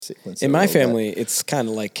sequence. In my family, it's kind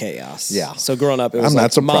of like chaos. Yeah. So growing up, it was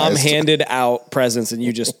like mom handed out presents and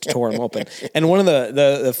you just tore them open. And one of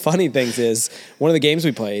the funny things is one of the games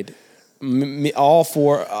we played, all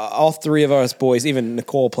three of us boys, even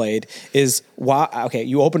Nicole played, is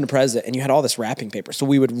you opened a present and you had all this wrapping paper. So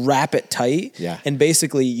we would wrap it tight and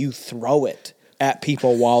basically you throw it at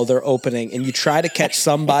people while they're opening, and you try to catch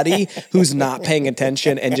somebody who's not paying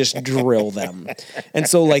attention and just drill them. And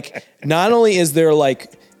so like, not only is there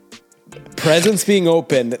like presents being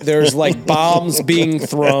opened, there's like bombs being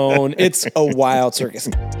thrown. It's a wild circus.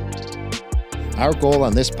 Our goal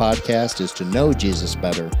on this podcast is to know Jesus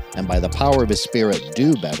better and by the power of his Spirit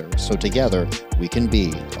do better, so together we can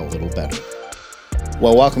be a little better.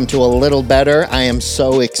 Well, welcome to A Little Better. I am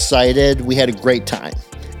so excited. We had a great time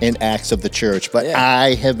in Acts of the Church, but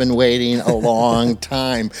I have been waiting a long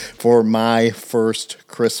time for my first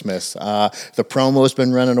Christmas. The promo has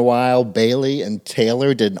been running a while. Bailey and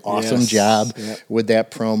Taylor did an awesome job with that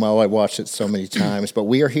promo. I watched it so many times, but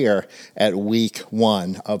we are here at week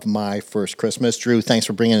 1 of my first Christmas. Drew, thanks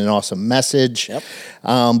for bringing an awesome message.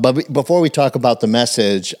 But before we talk about the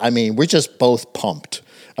message, I mean, we're just both pumped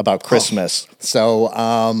about Christmas. So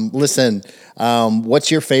listen, what's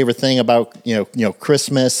your favorite thing about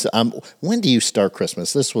Christmas? When do you start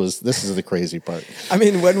Christmas? This is the crazy part. I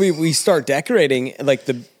mean, when we start decorating, like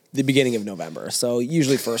the beginning of November, so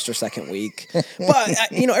usually first or second week.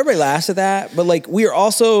 But everybody laughs at that. But like, we are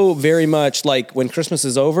also very much like, when Christmas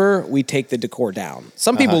is over, we take the decor down.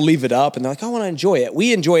 Some people leave it up and they're like, I want to enjoy it.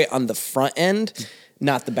 We enjoy it on the front end,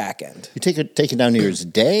 not the back end. You take it down New Year's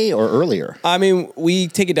Day or earlier? I mean, we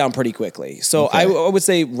take it down pretty quickly. So I would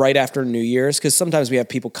say right after New Year's, because sometimes we have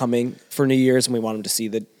people coming for New Year's and we want them to see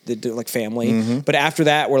the like family. Mm-hmm. But after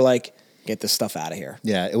that, we're like, get this stuff out of here.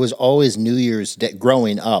 Yeah, it was always New Year's Day.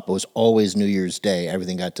 Growing up, it was always New Year's Day.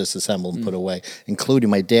 Everything got disassembled and put away, including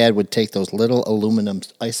my dad would take those little aluminum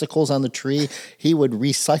icicles on the tree. He would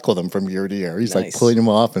recycle them from year to year. He's like pulling them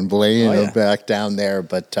off and laying them back down there.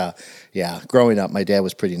 But growing up, my dad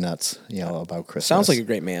was pretty nuts, about Christmas. Sounds like a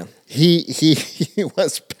great man. He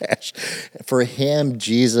was passionate. For him,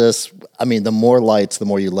 Jesus, I mean, the more lights, the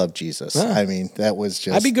more you love Jesus. I mean, that was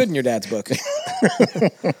just... I'd be good in your dad's book.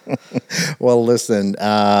 Well, listen,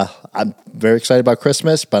 I'm very excited about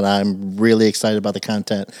Christmas, but I'm really excited about the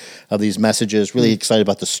content of these messages, really excited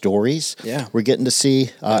about the stories we're getting to see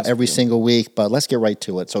every single week, but let's get right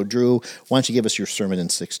to it. So, Drew, why don't you give us your sermon in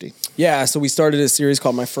 60? Yeah, so we started a series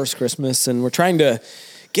called My First Christmas, and we're trying to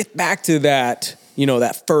get back to that,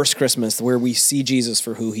 that first Christmas where we see Jesus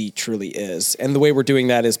for who he truly is. And the way we're doing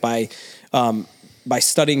that is by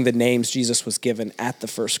studying the names Jesus was given at the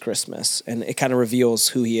first Christmas, and it kind of reveals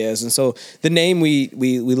who he is. And so the name we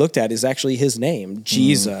looked at is actually his name,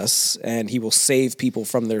 Jesus, and he will save people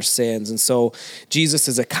from their sins. And so Jesus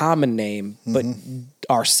is a common name, but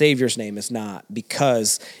our Savior's name is not,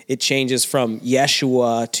 because it changes from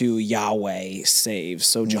Yeshua to Yahweh saves,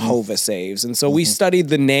 so Jehovah saves. And so we studied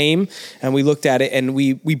the name, and we looked at it, and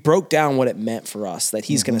we broke down what it meant for us, that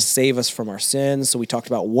he's going to save us from our sins. So we talked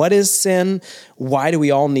about what is sin, why do we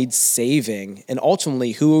all need saving, and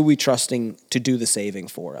ultimately, who are we trusting to do the saving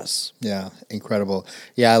for us? Yeah, incredible.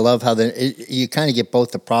 Yeah, I love how you kind of get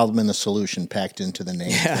both the problem and the solution packed into the name.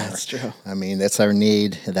 Yeah, that's true. I mean, that's our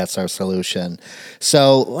need, that's our solution.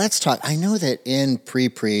 So let's talk. I know that in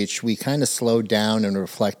pre-preach, we kind of slowed down and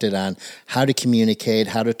reflected on how to communicate,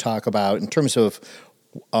 how to talk about, in terms of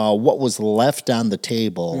what was left on the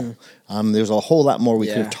table. There's a whole lot more we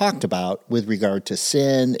could have talked about with regard to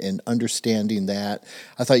sin and understanding that.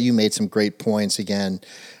 I thought you made some great points again.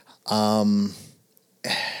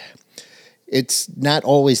 It's not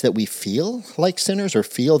always that we feel like sinners or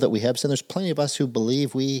feel that we have sin. There's plenty of us who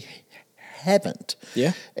believe we haven't.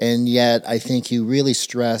 Yeah. And yet I think you really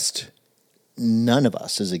stressed none of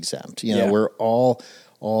us is exempt. We're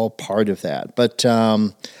all part of that. But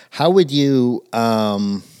how would you,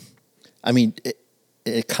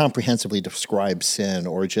 comprehensively describe sin,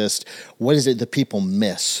 or just what is it that people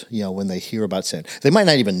miss, when they hear about sin? They might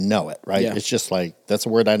not even know it, right? Yeah. It's just like, that's a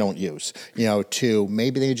word I don't use, to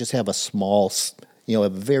maybe they just have a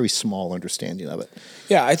very small understanding of it.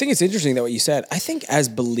 Yeah, I think it's interesting that what you said. I think as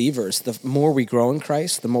believers, the more we grow in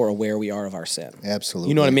Christ, the more aware we are of our sin. Absolutely.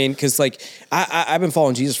 You know what I mean? Because I've been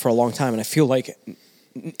following Jesus for a long time, and I feel like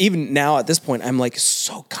even now at this point, I'm like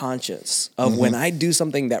so conscious of when I do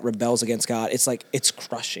something that rebels against God, it's like, it's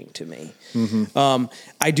crushing to me.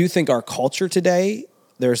 I do think our culture today,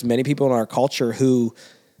 there's many people in our culture who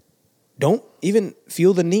don't even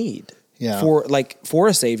feel the need for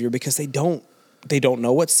a savior, because they don't they don't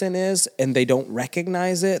know what sin is, and they don't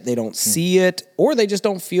recognize it, they don't see it, or they just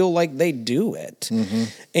don't feel like they do it.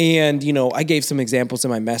 And, I gave some examples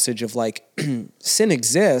in my message of like, sin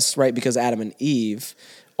exists, right, because Adam and Eve,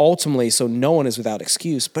 ultimately, so no one is without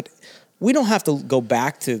excuse, but we don't have to go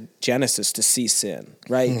back to Genesis to see sin,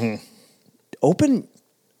 right? Open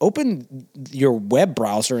your web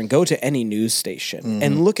browser and go to any news station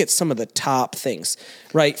and look at some of the top things,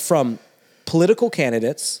 right, from political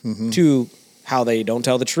candidates to how they don't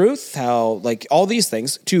tell the truth, how like all these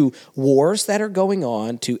things, to wars that are going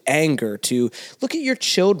on, to anger, to look at your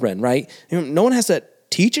children, right? No one has to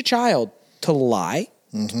teach a child to lie.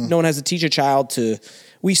 No one has to teach a child to,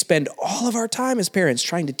 we spend all of our time as parents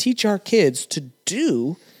trying to teach our kids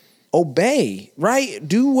to obey, right?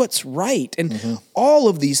 Do what's right. And all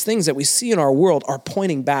of these things that we see in our world are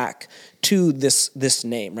pointing back to this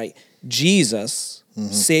name, right? Jesus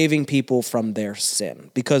saving people from their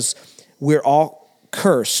sin, because we're all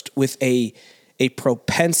cursed with a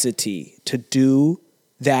propensity to do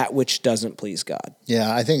that which doesn't please God.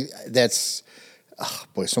 Yeah, I think that's,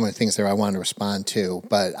 so many things there I want to respond to.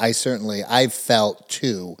 But I've felt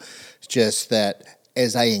too, just that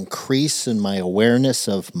as I increase in my awareness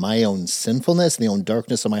of my own sinfulness, the own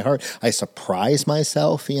darkness of my heart, I surprise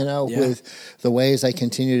myself, with the ways I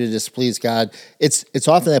continue to displease God. It's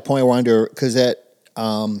often that point I wonder, because at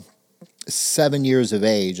 7 years of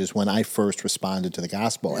age is when I first responded to the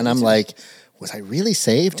gospel. And I'm like, was I really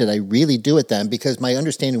saved? Did I really do it then? Because my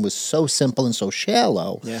understanding was so simple and so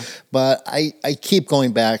shallow. Yeah. But I keep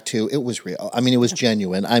going back to, it was real. I mean, it was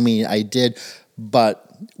genuine. I mean, I did, but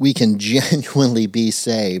we can genuinely be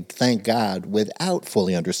saved, thank God, without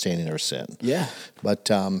fully understanding our sin. Yeah.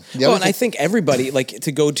 But I think everybody, like,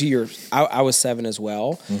 to go to I was 7 as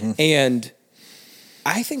well. And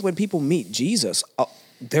I think when people meet Jesus,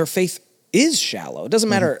 their faith is shallow. It doesn't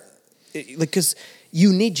matter, because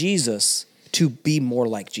you need Jesus to be more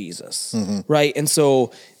like Jesus, right? And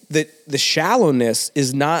so the shallowness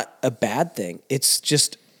is not a bad thing. It's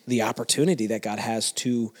just the opportunity that God has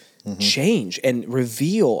to change and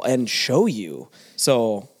reveal and show you.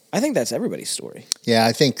 So I think that's everybody's story. Yeah,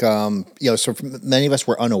 I think, so many of us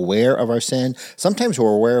were unaware of our sin. Sometimes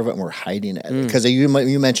we're aware of it and we're hiding it. Because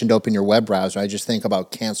you mentioned open your web browser. I just think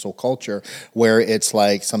about cancel culture, where it's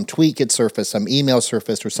like some tweet gets surfaced, some email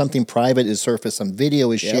surfaced, or something private is surfaced, some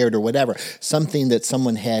video is shared or whatever, something that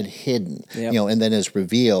someone had hidden, and then is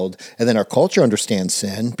revealed. And then our culture understands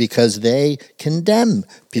sin because they condemn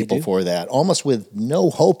people for that, almost with no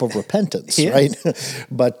hope of repentance, right?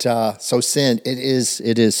 But so sin,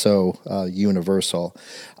 it is so universal.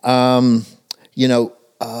 I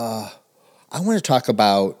want to talk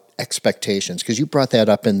about expectations, because you brought that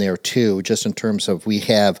up in there too, just in terms of we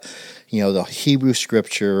have, the Hebrew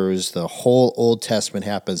scriptures, the whole Old Testament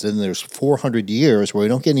happens, and there's 400 years where we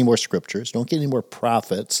don't get any more scriptures, don't get any more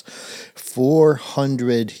prophets,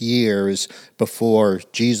 400 years before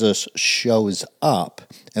Jesus shows up.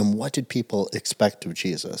 And what did people expect of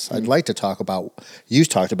Jesus? I'd like to talk about, you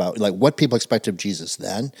talked about, like, what people expect of Jesus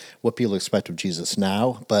then, what people expect of Jesus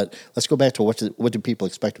now, but let's go back to what did people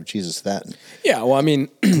expect of Jesus then? Yeah, well, I mean,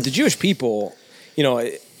 the Jewish people,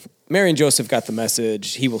 Mary and Joseph got the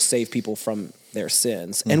message, he will save people from their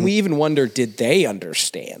sins. And we even wonder, did they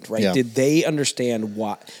understand, right? Yeah. Did they understand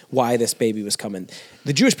why this baby was coming?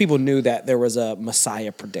 The Jewish people knew that there was a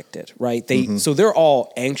Messiah predicted, right? So they're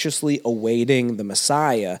all anxiously awaiting the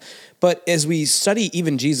Messiah. But as we study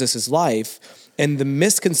even Jesus' life and the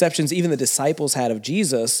misconceptions even the disciples had of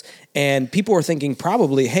Jesus, and people were thinking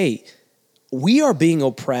probably, hey, we are being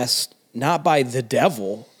oppressed not by the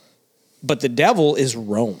devil, but the devil is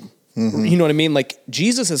Rome. You know what I mean? Like,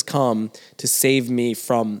 Jesus has come to save me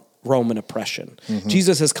from Roman oppression.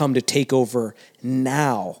 Jesus has come to take over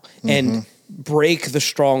now and break the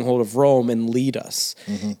stronghold of Rome and lead us.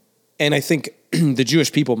 And I think the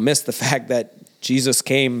Jewish people missed the fact that Jesus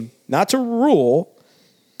came not to rule,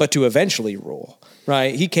 but to eventually rule,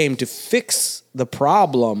 right? He came to fix the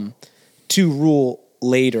problem to rule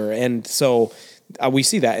later. And so we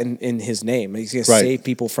see that in his name. He's going to save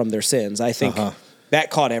people from their sins. I think that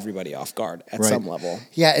caught everybody off guard at some level.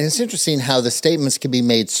 Yeah, and it's interesting how the statements can be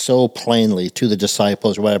made so plainly to the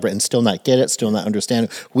disciples or whatever and still not get it, still not understand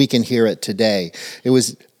it. We can hear it today. I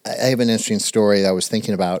have an interesting story that I was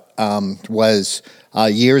thinking about, was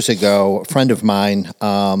years ago, a friend of mine,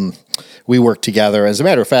 we worked together. As a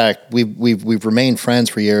matter of fact, we've remained friends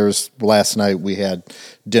for years. Last night we had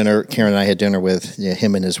dinner, Karen and I had dinner with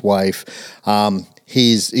him and his wife.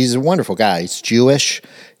 He's a wonderful guy. He's Jewish.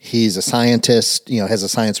 He's a scientist, has a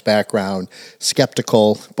science background,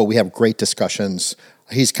 skeptical, but we have great discussions.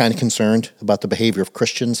 He's kind of concerned about the behavior of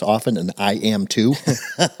Christians often, and I am too.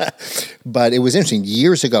 But it was interesting.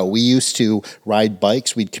 Years ago, we used to ride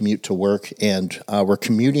bikes. We'd commute to work, and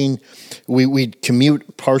we'd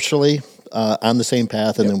commute partially on the same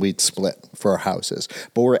path, and then we'd split for our houses.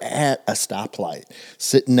 But we're at a stoplight,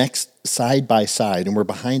 sitting side by side, and we're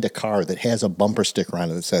behind a car that has a bumper sticker on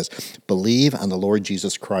it that says, "Believe on the Lord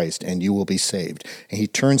Jesus Christ, and you will be saved." And he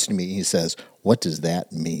turns to me, and he says, "What does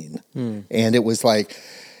that mean?" And it was like,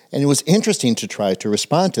 and it was interesting to try to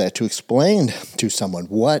respond to that, to explain to someone,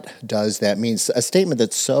 what does that mean? A statement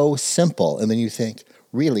that's so simple, and then you think,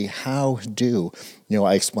 really, how do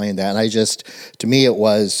I explained that? And to me, it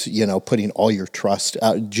was, putting all your trust.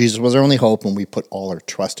 Jesus was our only hope, and we put all our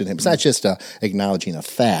trust in him. It's not just acknowledging a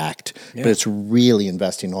fact, but it's really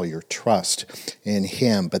investing all your trust in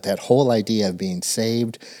him. But that whole idea of being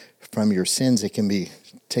saved from your sins, it can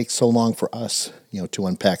take so long for us, to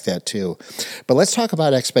unpack that too. But let's talk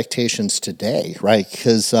about expectations today, right?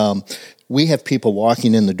 Because we have people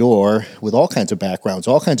walking in the door with all kinds of backgrounds,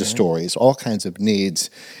 all kinds of stories, all kinds of needs,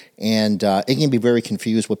 and it can be very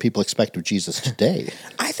confused what people expect of Jesus today.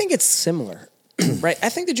 I think it's similar, right? I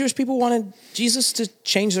think the Jewish people wanted Jesus to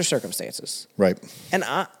change their circumstances. Right. And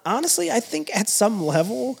honestly, I think at some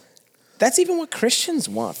level, that's even what Christians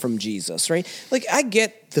want from Jesus, right? Like, I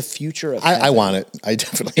get the future of heaven. I want it. I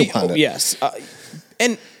definitely want it. Yes.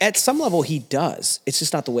 And at some level, he does. It's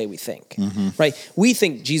just not the way we think, right? We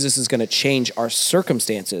think Jesus is going to change our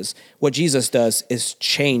circumstances. What Jesus does is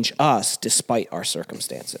change us despite our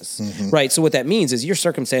circumstances, right? So what that means is your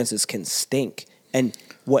circumstances can stink. And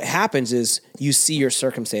what happens is you see your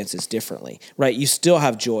circumstances differently, right? You still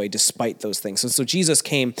have joy despite those things. And so Jesus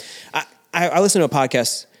came. I listened to a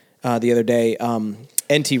podcast the other day,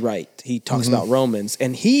 N.T. Wright. He talks about Romans,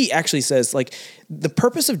 and he actually says, like, the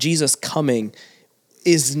purpose of Jesus coming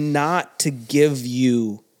is not to give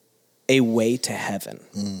you a way to heaven.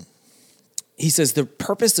 He says the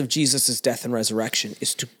purpose of Jesus' death and resurrection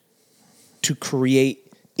is to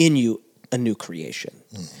create in you a new creation,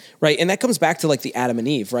 right? And that comes back to like the Adam and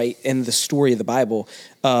Eve, right? And the story of the Bible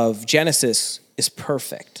of Genesis is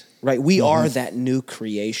perfect, right? We are that new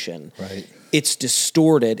creation. Right. It's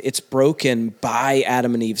distorted, it's broken by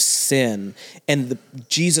Adam and Eve's sin, and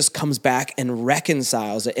Jesus comes back and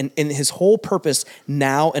reconciles it. And his whole purpose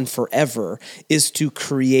now and forever is to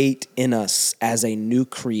create in us as a new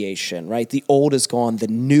creation, right? The old is gone, the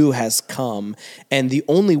new has come, and the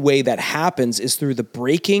only way that happens is through the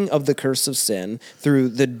breaking of the curse of sin, through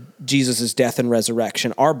Jesus' death and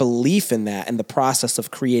resurrection, our belief in that, and the process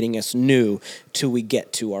of creating us new till we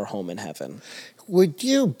get to our home in heaven. Would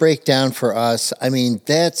you break down for us? I mean,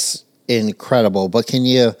 that's incredible, but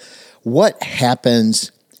what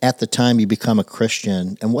happens at the time you become a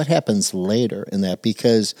Christian and what happens later in that?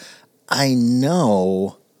 Because I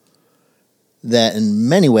know that in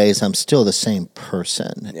many ways I'm still the same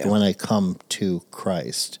person when I come to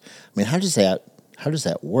Christ. I mean, how does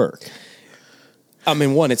that work? I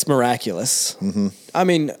mean, one, it's miraculous. I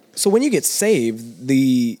mean, so when you get saved,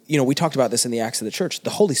 we talked about this in the Acts of the Church,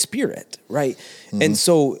 the Holy Spirit, right? And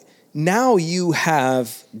so now you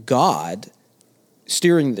have God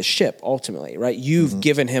steering the ship ultimately, right? You've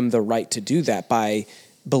given him the right to do that by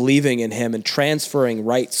believing in him and transferring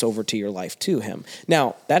rights over to your life to him.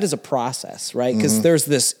 Now, that is a process, right? Because there's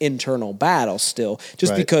this internal battle still.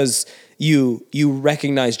 Just because you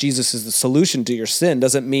recognize Jesus as the solution to your sin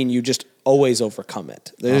doesn't mean you just always overcome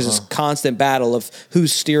it. There's this constant battle of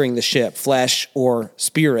who's steering the ship, flesh or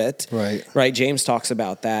spirit. Right? James talks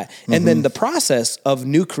about that. And then the process of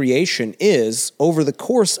new creation is, over the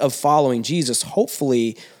course of following Jesus,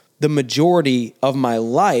 hopefully the majority of my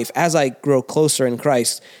life, as I grow closer in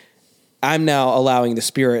Christ, I'm now allowing the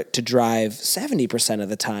Spirit to drive 70% of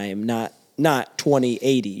the time, not 20,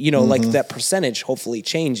 80. Like that percentage hopefully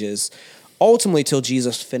changes ultimately till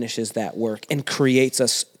Jesus finishes that work and creates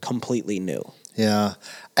us completely new. Yeah.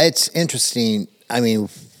 It's interesting. I mean,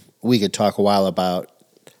 we could talk a while about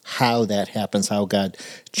how that happens, how God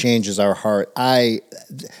changes our heart.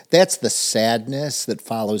 That's the sadness that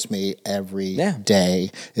follows me every day,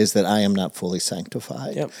 is that I am not fully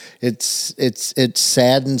sanctified. It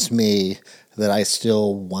saddens me that I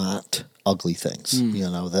still want ugly things,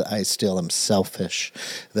 that I still am selfish,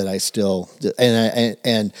 that I still,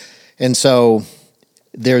 and so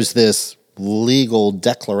there's this legal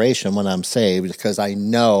declaration when I'm saved, because I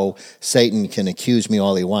know Satan can accuse me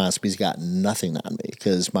all he wants, but he's got nothing on me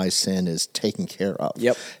because my sin is taken care of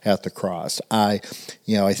at the cross. I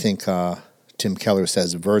think Tim Keller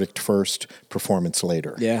says, verdict first, performance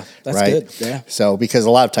later. Yeah, that's right? good. Yeah. So because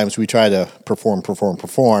a lot of times we try to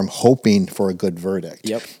perform, hoping for a good verdict.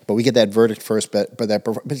 Yep. But we get that verdict first, but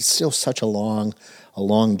it's still such a long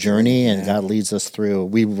journey, and God leads us through.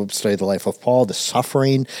 We studied the life of Paul, the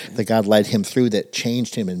suffering that God led him through that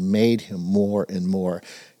changed him and made him more and more,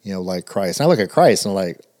 like Christ. And I look at Christ and I'm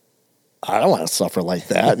like, I don't want to suffer like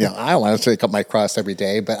that. I don't want to take up my cross every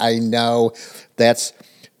day, but I know that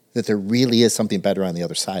there really is something better on the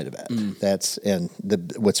other side of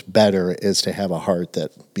it. What's better is to have a heart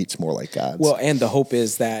that beats more like God's. Well, and the hope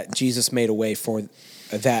is that Jesus made a way for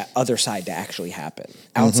that other side to actually happen.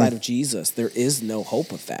 Outside of Jesus, there is no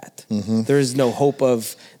hope of that. There is no hope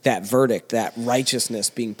of that verdict, that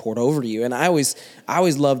righteousness being poured over you. And I always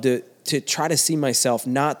love to try to see myself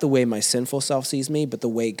not the way my sinful self sees me, but the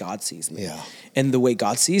way God sees me. Yeah. And the way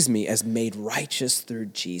God sees me as made righteous through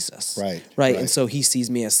Jesus. Right. And so he sees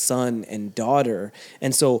me as son and daughter.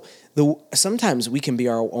 And so sometimes we can be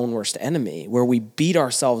our own worst enemy, where we beat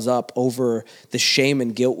ourselves up over the shame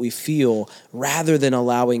and guilt we feel, rather than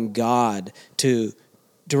allowing God to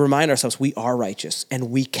remind ourselves we are righteous and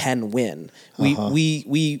we can win.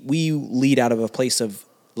 We lead out of a place of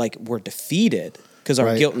like we're defeated, because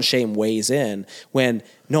our guilt and shame weighs in, when,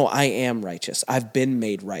 no, I am righteous. I've been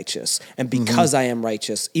made righteous. And because I am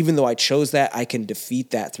righteous, even though I chose that, I can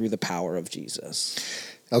defeat that through the power of Jesus.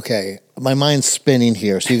 Okay, my mind's spinning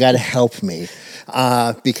here, so you got to help me.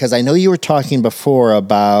 Because I know you were talking before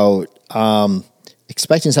about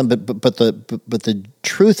expecting something, but the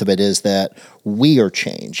truth of it is that we are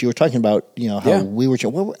changed. You were talking about how we were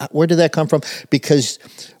changed. Where did that come from? Because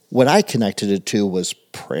what I connected it to was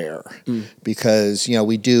prayer, because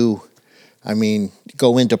we do,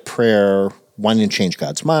 go into prayer wanting to change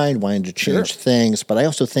God's mind, wanting to change things, but I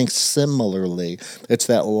also think similarly, it's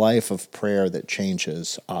that life of prayer that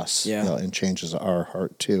changes us, and changes our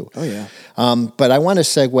heart too. Oh yeah. But I want to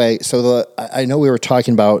segue. So I know we were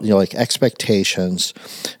talking about like expectations,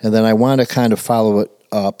 and then I want to kind of follow it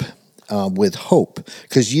up with hope,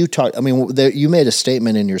 because you you made a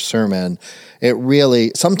statement in your sermon. It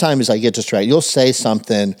really, sometimes I get distracted. You'll say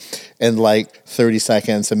something and like 30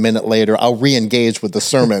 seconds, a minute later, I'll re-engage with the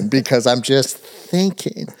sermon because I'm just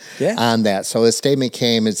thinking on that. So the statement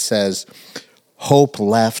came, it says, hope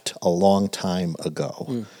left a long time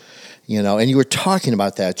ago. And you were talking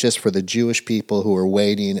about that just for the Jewish people who were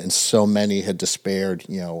waiting, and so many had despaired,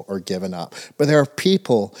 or given up. But there are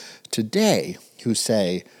people today who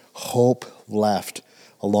say, hope left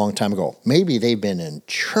a long time ago. Maybe they've been in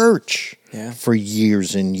church for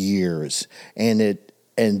years and years, and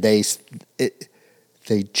they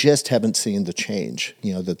just haven't seen the change,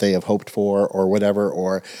 that they have hoped for, or whatever,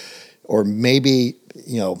 or maybe,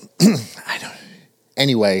 I don't.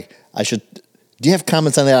 Anyway, do you have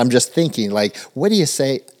comments on that? I'm just thinking, like, what do you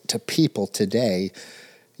say to people today,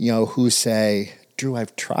 who say, Drew,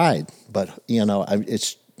 I've tried, but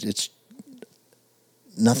it's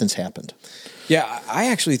nothing's happened. Yeah, I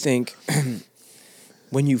actually think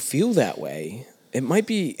when you feel that way, it might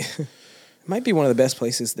be one of the best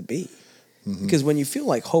places to be. Because when you feel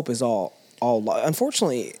like hope is all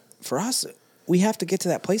unfortunately for us, we have to get to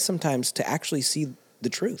that place sometimes to actually see the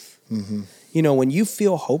truth. When you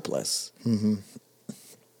feel hopeless,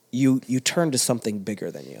 you turn to something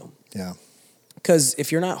bigger than you. Yeah. Because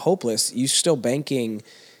if you're not hopeless, you're still banking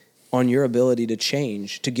on your ability to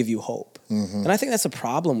change to give you hope. And I think that's a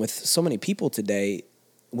problem with so many people today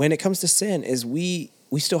when it comes to sin, is we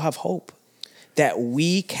still have hope that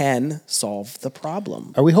we can solve the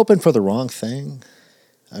problem. Are we hoping for the wrong thing?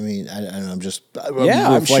 I'm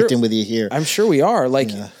reflecting with you here. I'm sure we are.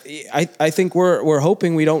 Like, I think we're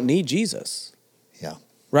hoping we don't need Jesus. Yeah.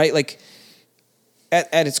 Right? Like,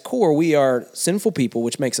 at its core, we are sinful people,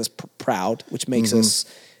 which makes us proud, which makes us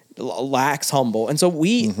lax humble. And so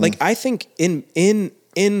I think in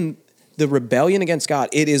the rebellion against God,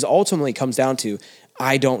 it is ultimately comes down to,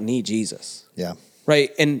 I don't need Jesus. Yeah.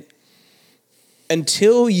 Right? And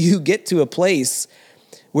until you get to a place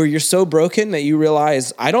where you're so broken that you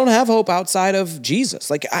realize, I don't have hope outside of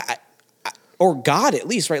Jesus. Like, I or God at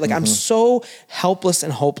least, right? Like, I'm so helpless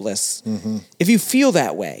and hopeless. If you feel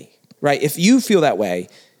that way, right? If you feel that way,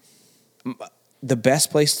 the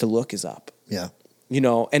best place to look is up. Yeah.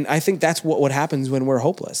 And I think that's what happens when we're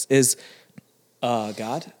hopeless is,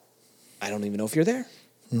 God, I don't even know if you're there.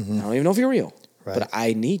 I don't even know if you're real, but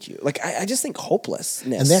I need you. Like, I just think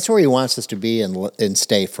hopelessness. And that's where he wants us to be and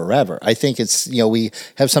stay forever. I think it's, we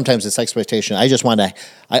have sometimes this expectation. I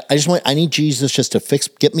need Jesus just to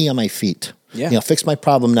get me on my feet. Yeah. Fix my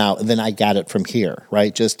problem now, and then I got it from here,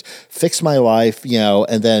 right? Just fix my life,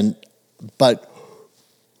 and then, but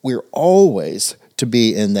we're always to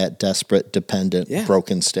be in that desperate, dependent,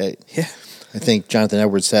 broken state. Yeah. I think Jonathan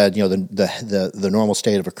Edwards said, the normal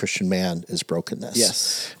state of a Christian man is brokenness.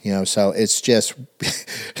 Yes. So it's just,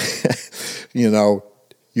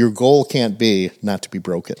 your goal can't be not to be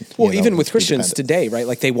broken. Well, even with Christians today, right?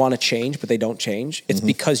 Like they want to change, but they don't change. It's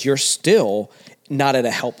because you're still not at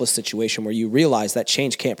a helpless situation where you realize that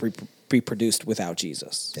change can't be produced without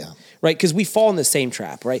Jesus. Yeah. Right? Because we fall in the same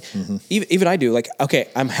trap, right? Even I do. Like, okay,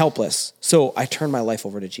 I'm helpless. So I turn my life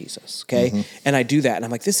over to Jesus, okay? And I do that. And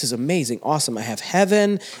I'm like, this is amazing, awesome. I have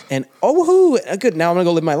heaven. And good. Now I'm going to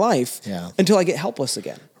go live my life until I get helpless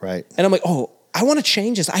again. Right. And I'm like, I want to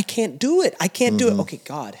change this. I can't do it. I can't do it. Okay,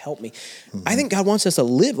 God, help me. I think God wants us to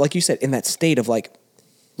live, like you said, in that state of like,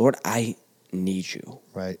 Lord, I need you.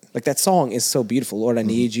 Right. Like that song is so beautiful. Lord, I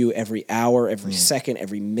need you every hour, every second,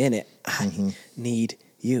 every minute. I need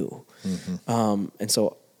you. And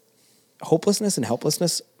so hopelessness and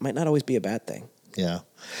helplessness might not always be a bad thing. Yeah.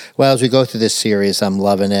 Well, as we go through this series, I'm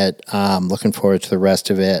loving it. Looking forward to the rest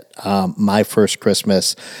of it. My first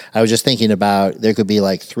Christmas, I was just thinking about there could be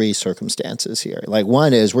like three circumstances here. Like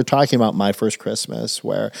one is we're talking about my first Christmas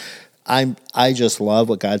where I just love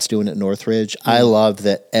what God's doing at Northridge. I love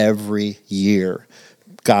that every year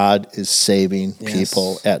God is saving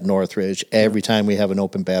people at Northridge. Every time we have an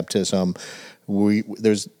open baptism,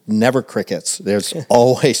 there's never crickets. There's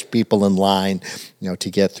always people in line, to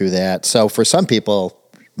get through that. So for some people,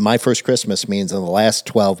 my first Christmas means in the last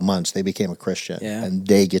 12 months they became a Christian and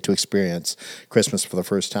they get to experience Christmas for the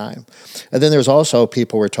first time. And then there's also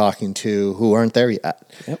people we're talking to who aren't there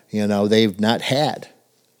yet. They've not had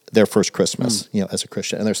their first Christmas, as a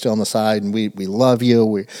Christian, and they're still on the side. And we love you.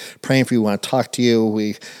 We're praying for you. We want to talk to you.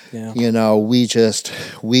 We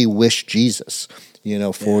wish Jesus,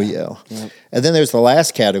 for you. Yeah. And then there's the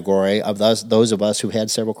last category of those of us who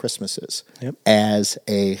had several Christmases as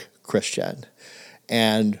a Christian.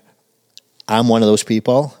 And I'm one of those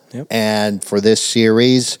people. Yep. And for this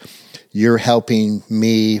series, you're helping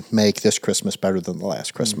me make this Christmas better than the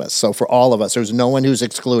last Christmas. So for all of us, there's no one who's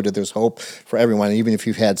excluded. There's hope for everyone. Even if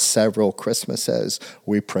you've had several Christmases,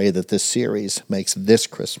 we pray that this series makes this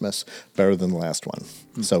Christmas better than the last one.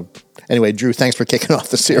 So anyway, Drew, thanks for kicking off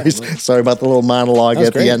the series. Sorry about the little monologue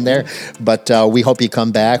at the end there. But we hope you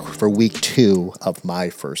come back for week 2 of My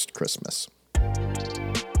First Christmas.